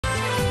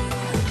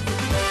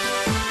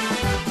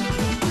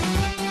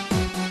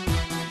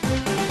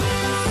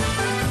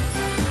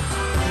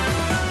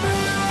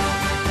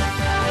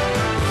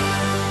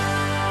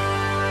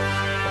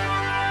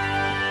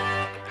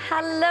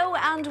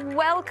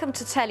welcome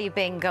to Telly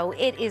Bingo.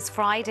 It is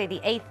Friday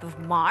the 8th of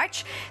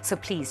March, so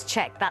please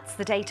check that's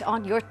the date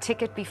on your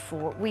ticket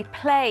before we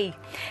play.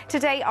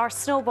 Today our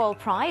snowball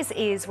prize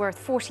is worth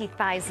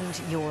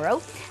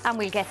 €40,000 and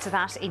we'll get to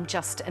that in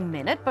just a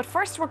minute. But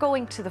first we're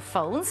going to the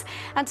phones,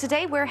 and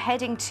today we're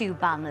heading to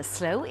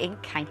Ballinasloe in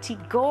County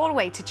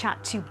Galway to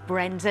chat to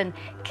Brendan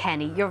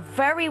Kenny. You're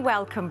very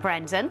welcome,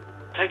 Brendan.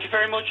 Thank you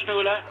very much,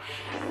 Nuala.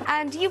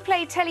 And you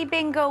play Telly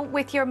Bingo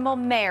with your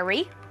mum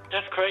Mary.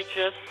 That's correct,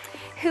 yes.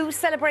 Who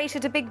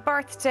celebrated a big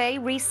birthday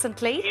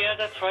recently. Yeah,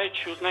 that's right.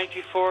 She was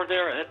 94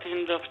 there at the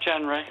end of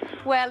January.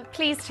 Well,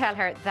 please tell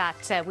her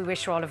that we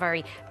wish her all a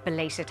very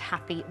belated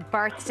happy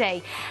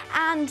birthday.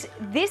 And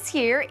this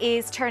year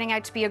is turning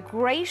out to be a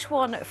great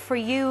one for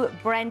you,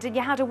 Brendan.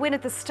 You had a win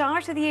at the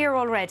start of the year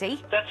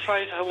already. That's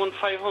right. I won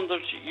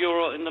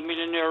 €500 in the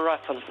Millionaire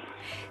raffle.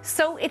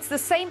 So it's the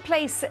same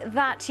place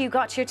that you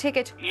got your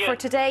ticket for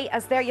today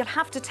as there. You'll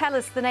have to tell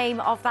us the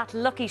name of that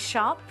lucky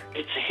shop.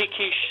 It's a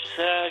Hickey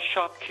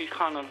shop,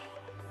 Kilconnell,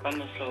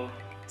 Ballinasloe.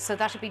 So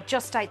that'll be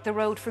just out the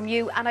road from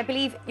you, and I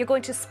believe you're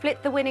going to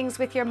split the winnings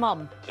with your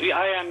mum. Yeah,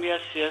 I am,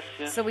 yes.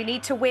 So we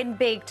need to win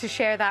big to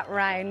share that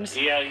round.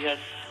 Yeah, yes.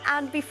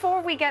 And before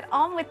we get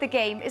on with the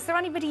game, is there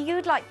anybody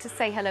you'd like to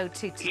say hello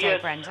to today,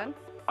 Brendan?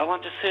 I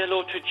want to say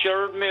hello to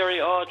Gerard, Mary,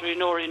 Audrey,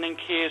 Noreen and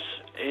Kate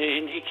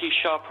in Hickey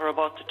shop who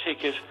bought the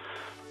ticket,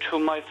 to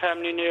my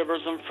family,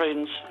 neighbours and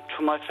friends,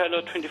 to my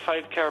fellow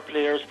 25 car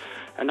players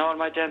and all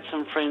my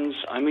dancing friends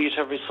I meet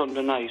every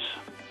Sunday night.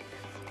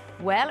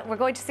 Well, we're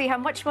going to see how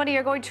much money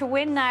you're going to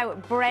win now,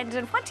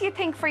 Brendan. What do you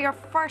think for your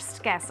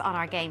first guess on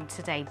our game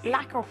today,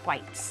 black or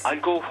white? I'll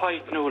go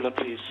white, Nuala,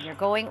 please. You're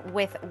going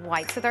with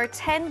white. So there are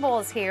 10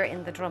 balls here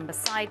in the drum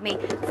beside me.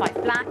 5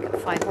 black,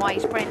 5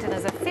 white. Brendan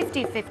has a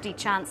 50-50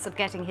 chance of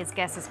getting his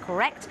guesses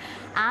correct.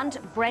 And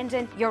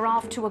Brendan, you're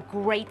off to a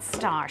great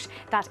start.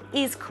 That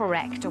is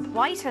correct. A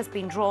white has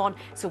been drawn,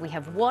 so we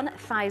have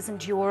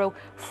 €1,000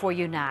 for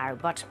you now.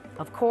 But,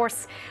 of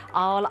course,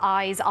 all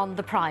eyes on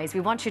the prize. We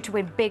want you to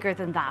win bigger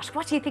than that.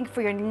 What do you think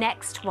for your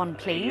next one,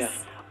 please? Yeah.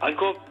 I'll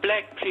go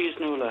black, please,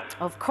 Nuala.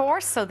 Of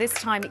course. So this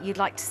time you'd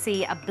like to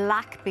see a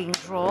black being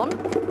drawn.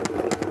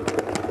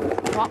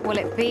 What will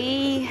it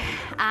be?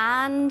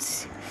 And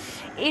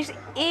it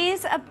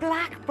is a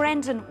black,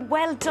 Brendan.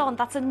 Well done.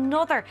 That's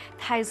another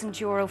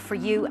 €1,000 for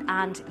you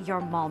and your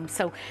mum.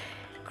 So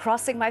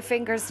crossing my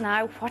fingers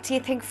now. What do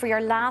you think for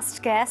your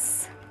last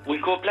guess? We'll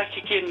go black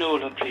again,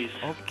 Nuala, please.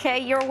 OK,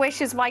 your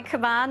wish is my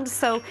command.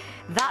 So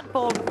that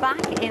ball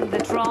back in the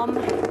drum.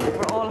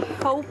 We're all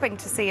hoping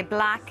to see a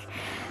black.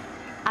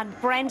 And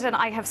Brendan,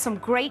 I have some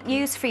great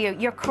news for you.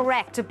 You're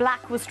correct. A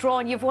black was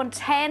drawn. You've won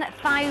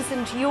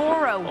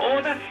 €10,000. Oh,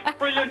 that's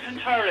brilliant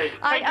entirely.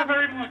 Thank you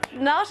very much.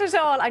 Not at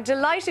all. I'm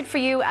delighted for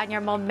you and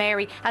your mum,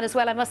 Mary. And as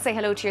well, I must say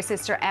hello to your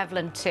sister,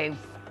 Evelyn, too.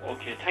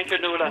 OK, thank you,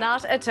 Nuala.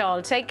 Not at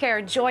all. Take care.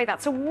 Enjoy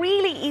that. So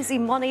really easy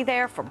money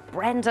there for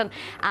Brendan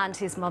and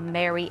his mum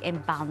Mary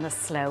in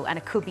Ballinasloe, and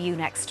it could be you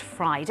next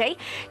Friday.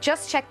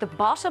 Just check the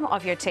bottom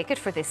of your ticket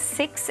for this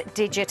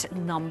 6-digit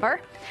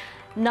number.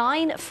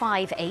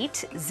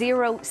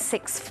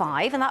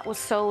 958065, and that was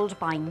sold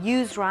by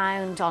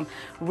Newsround on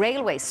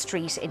Railway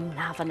Street in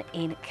Navan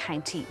in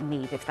County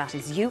Meath. If that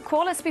is you,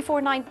 call us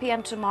before 9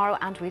 p.m. tomorrow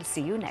and we'll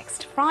see you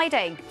next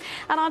Friday.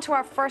 And on to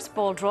our first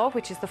ball draw,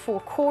 which is the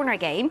 4-corner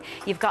game.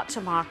 You've got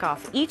to mark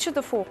off each of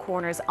the 4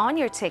 corners on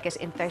your ticket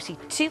in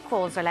 32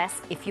 calls or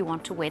less if you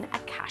want to win a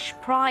cash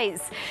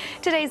prize.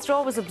 Today's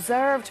draw was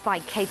observed by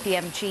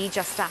KPMG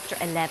just after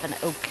 11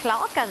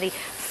 o'clock, and the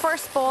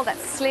first ball that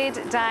slid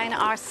down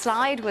our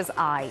slide was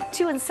I.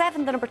 2 and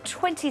 7, the number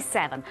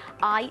 27.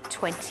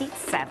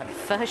 I-27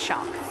 for her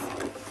shop.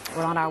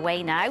 We're on our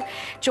way now,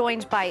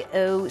 joined by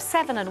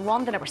 07 and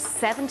 1, the number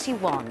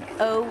 71.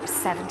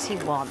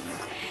 071.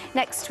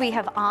 Next we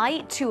have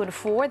I, 2 and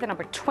 4, the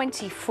number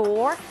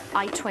 24.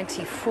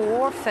 I-24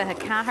 for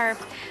Hakaher.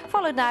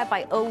 Followed now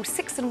by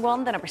 06 and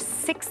 1, the number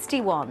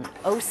 61.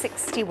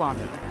 061.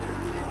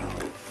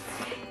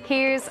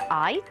 Here's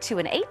I, 2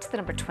 and 8, the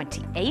number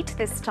 28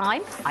 this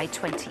time.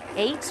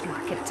 I-28,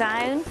 mark it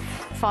down.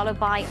 Followed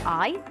by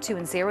I, 2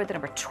 and 0, the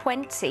number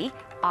 20.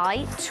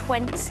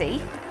 I-20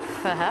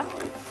 for her.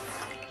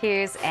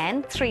 Here's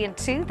N, 3 and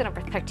 2, the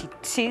number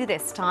 32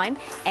 this time.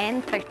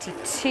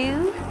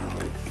 N32.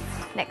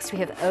 Next we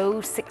have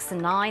 06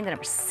 and 9, the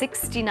number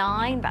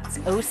 69. That's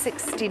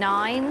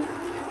 069.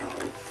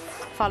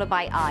 Followed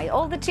by I.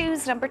 All the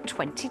twos, number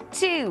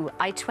 22.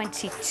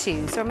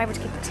 I-22. So remember to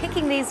keep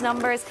ticking these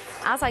numbers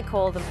as I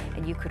call them,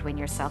 and you could win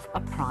yourself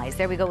a prize.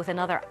 There we go with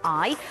another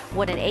I.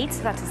 1 and 8,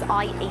 so that is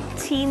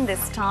I-18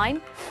 this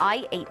time.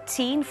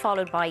 I-18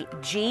 followed by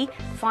G.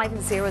 5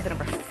 and 0, the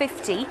number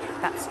 50.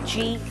 That's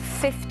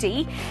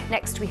G50.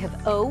 Next we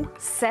have O.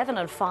 7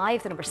 and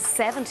 5, the number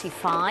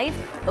 75.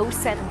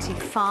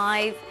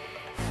 O75.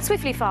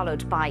 Swiftly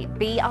followed by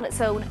B on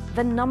its own,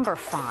 the number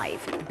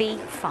 5,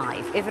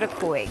 B5,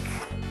 Ivracoig.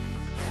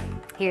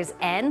 Here's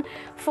N,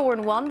 4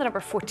 and 1, the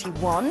number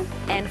 41,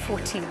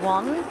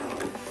 N41.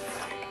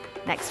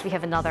 Next we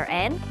have another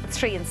N,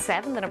 3 and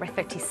 7, the number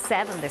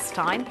 37 this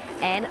time.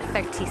 N,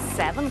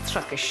 37,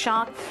 struck a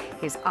shot.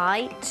 Here's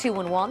I,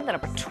 2 and 1, the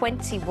number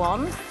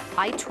 21.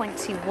 I,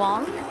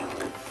 21.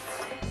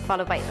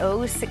 Followed by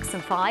O, 6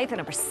 and 5, the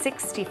number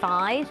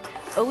 65.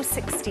 O,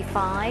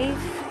 65.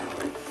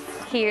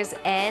 Here's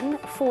N,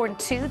 4 and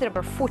 2, the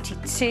number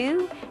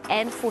 42.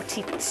 N,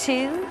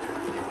 42.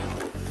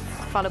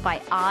 Followed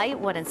by I,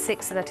 1 and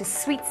 6, so that is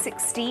Sweet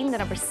 16, the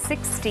number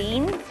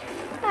 16.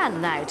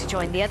 And now to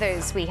join the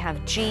others, we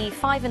have G,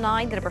 5 and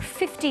 9, the number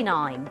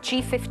 59,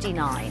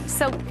 G59.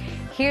 So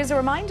here's a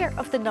reminder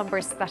of the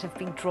numbers that have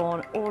been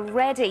drawn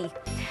already.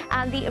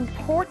 And the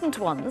important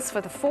ones for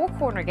the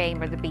four-corner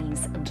game are the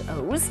B's and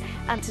O's.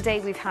 And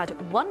today we've had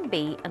 1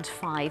 B and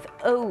 5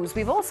 O's.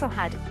 We've also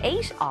had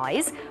 8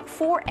 I's,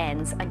 4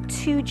 N's and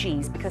 2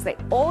 G's because they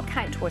all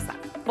count towards that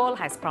full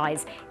house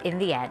prize in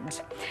the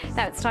end.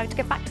 Now it's time to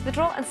get back to the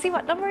draw and see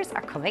what numbers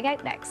are coming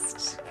out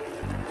next.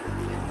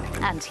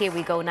 And here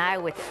we go now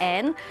with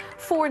N,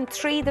 4 and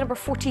 3, the number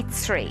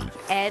 43.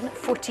 N,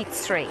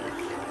 43.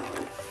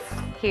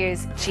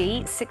 Here's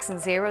G, 6 and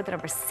 0, the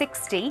number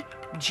 60.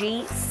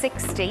 G,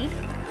 60.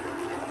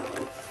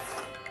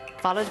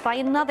 Followed by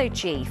another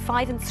G,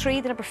 5 and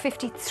 3, the number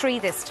 53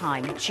 this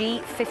time. G,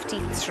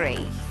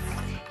 53.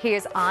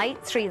 Here's I,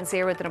 3 and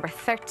 0, the number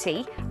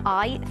 30.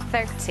 I,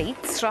 30.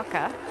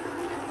 Strucka.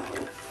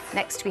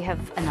 Next we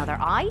have another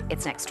I,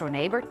 its next door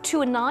neighbour,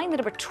 2 and 9, the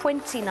number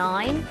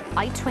 29,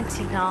 I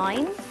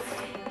 29.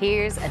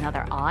 Here's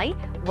another I,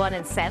 1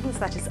 and 7, so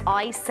that is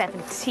I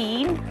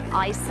 17,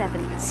 I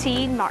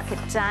 17, mark it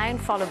down,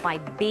 followed by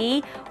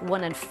B,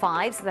 1 and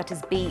 5, so that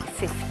is B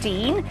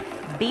 15,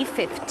 B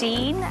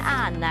 15,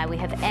 and now we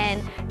have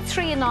N,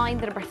 3 and 9,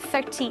 the number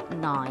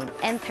 39,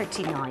 N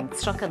 39,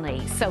 struck on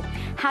Lee. So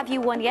have you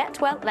won yet?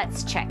 Well,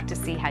 let's check to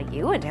see how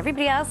you and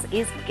everybody else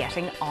is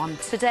getting on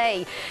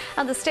today.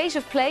 And the state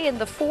of play in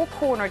the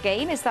four-corner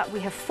game is that we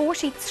have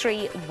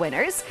 43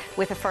 winners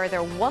with a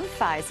further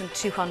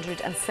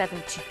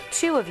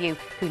 1,272 of you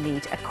who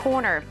need a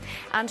corner.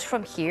 And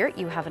from here,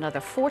 you have another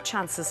 4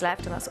 chances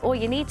left, and that's all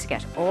you need to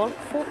get all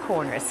 4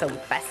 corners. So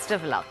best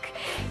of luck.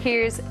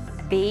 Here's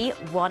B,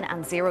 1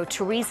 and 0,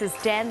 Teresa's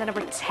Den, the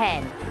number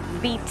 10,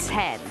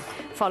 B10.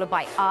 Followed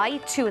by I,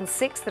 2 and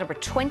 6, the number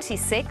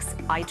 26,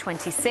 I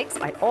 26.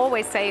 I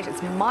always say it,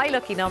 it's my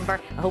lucky number.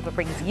 I hope it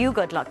brings you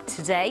good luck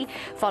today.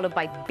 Followed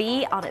by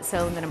B on its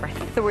own, the number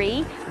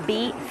 3,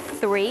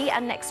 B3.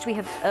 And next we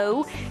have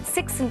O,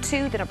 6 and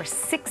 2, the number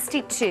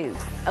 62,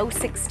 O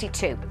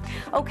 62.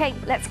 Okay,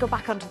 let's go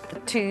back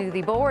onto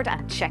the board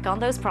and check on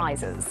those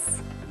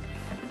prizes.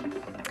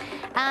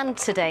 And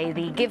today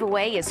the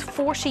giveaway is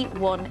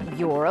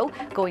 €41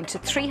 going to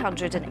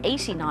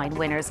 389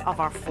 winners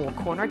of our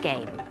four-corner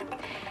game.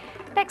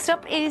 Next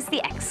up is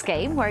the X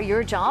game, where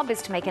your job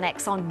is to make an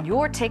X on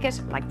your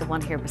ticket, like the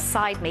one here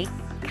beside me.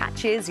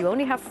 Catch is, you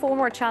only have 4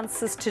 more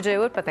chances to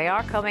do it, but they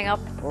are coming up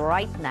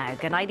right now.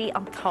 Ganaidi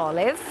on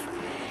Taliv.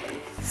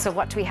 So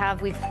what do we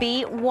have? We've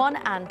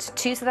B1 and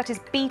 2, so that is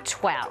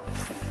B12.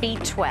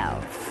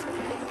 B12.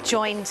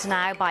 Joined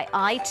now by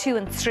I, 2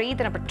 and 3,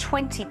 the number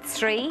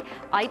 23,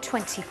 I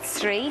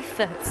 23,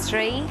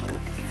 3.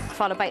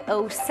 Followed by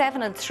O,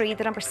 7 and 3,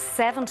 the number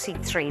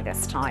 73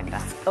 this time.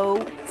 That's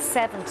O,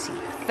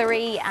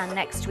 73. And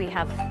next we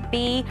have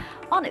B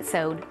on its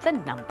own, the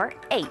number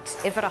 8,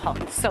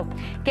 Ivarahunt. So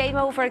game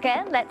over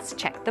again. Let's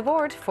check the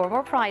board for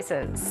more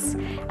prizes.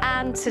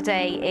 And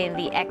today in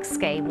the X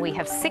game, we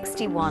have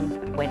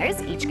 61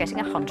 winners, each getting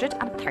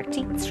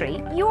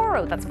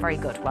 €133. That's very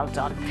good. Well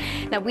done.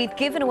 Now, we've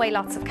given away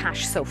lots of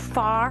cash so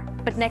far,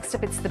 but next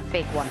up, it's the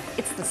big one.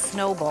 It's the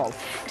snowball.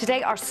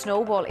 Today, our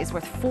snowball is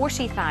worth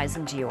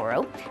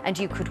 €40,000, and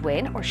you could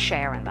win or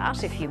share in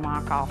that if you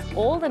mark off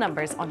all the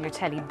numbers on your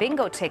Telly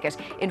Bingo ticket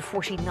in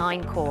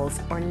 49 calls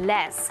or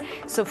less.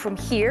 So from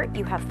here,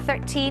 you have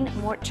 13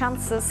 more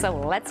chances. So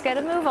let's get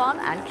a move on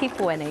and keep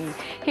winning.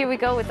 Here we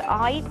go with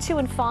I, 2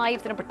 and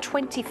 5, the number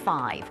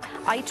 25.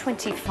 I,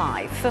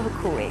 25,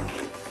 Fuhukuig.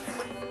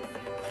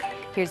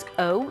 Here's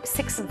O,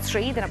 6 and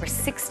 3, the number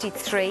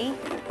 63.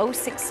 O,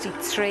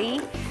 63.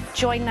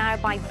 Joined now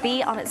by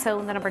B on its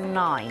own, the number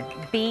 9.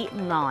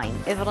 B9,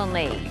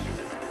 Ivaronlee.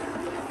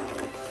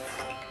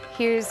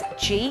 Here's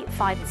G,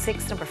 5 and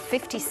 6, number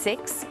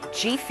 56.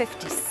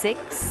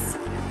 G56.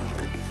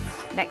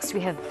 Next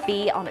we have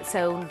B on its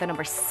own, the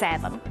number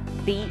 7,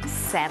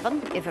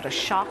 B7,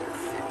 Ivarahunt.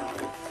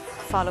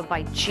 Followed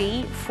by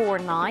G,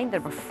 4-9, the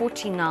number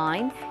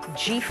 49,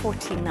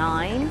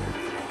 G49.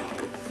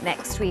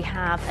 Next we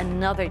have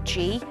another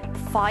G,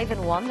 5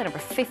 and 1, the number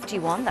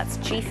 51, that's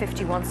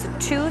G51. So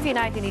 2 of you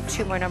now, you need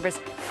 2 more numbers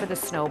for the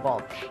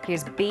snowball.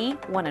 Here's B,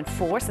 1 and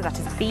 4, so that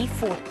is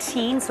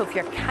B14. So if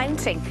you're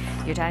counting,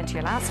 you're down to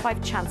your last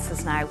 5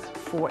 chances now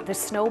for the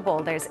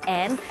snowball. There's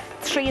N,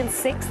 3 and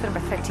 6, the number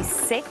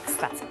 36,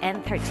 that's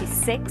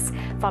N36,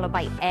 followed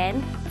by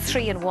N,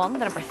 3 and 1, the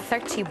number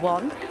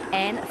 31,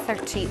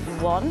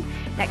 N31.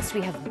 Next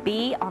we have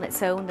B on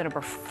its own, the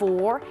number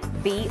 4,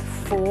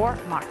 B4,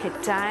 mark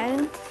it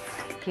down.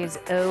 Here's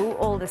O,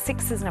 all the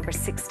 6s, number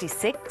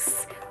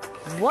 66.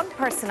 One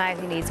person now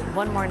who needs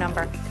one more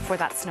number for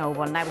that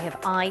snowball. Now we have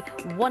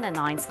I1 and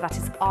 9, so that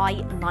is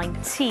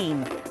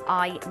I19.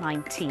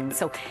 I19.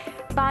 So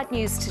bad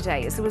news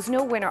today is there was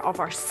no winner of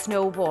our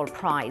snowball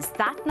prize.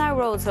 That now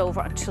rolls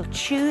over until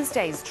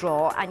Tuesday's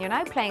draw, and you're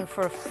now playing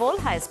for a full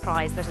house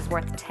prize that is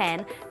worth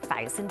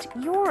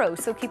 €10,000.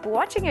 So keep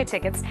watching your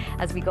tickets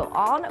as we go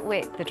on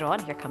with the draw.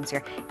 And here comes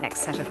your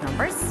next set of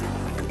numbers.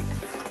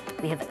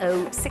 We have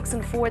 0, 6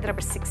 and 4, the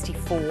number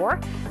 64,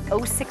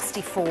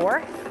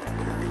 064,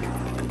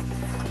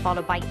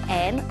 followed by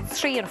N,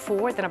 3 and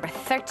 4, the number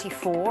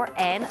 34,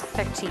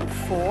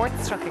 N34,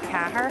 struck a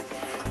caher,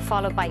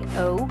 followed by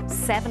O,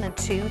 7 and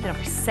 2, the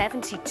number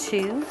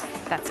 72,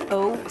 that's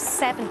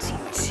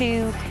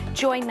O72,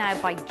 joined now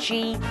by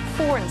G,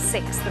 4 and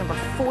 6, the number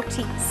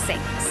 46.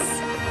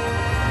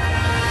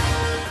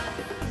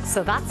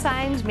 So that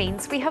sound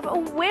means we have a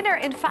winner.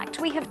 In fact,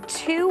 we have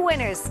two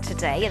winners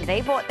today, and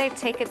they bought their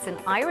tickets in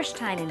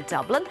Irishtown in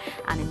Dublin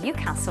and in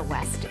Newcastle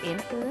West in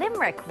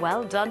Limerick.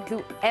 Well done,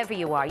 whoever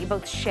you are. You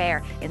both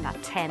share in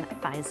that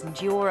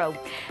 €10,000.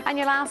 And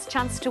your last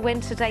chance to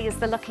win today is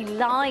the lucky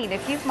line.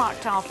 If you've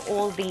marked off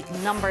all the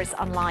numbers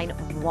on line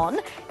 1,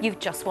 you've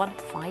just won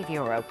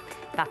 €5.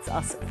 That's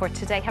us for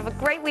today. Have a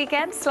great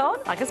weekend. Slán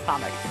agus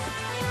Bannock.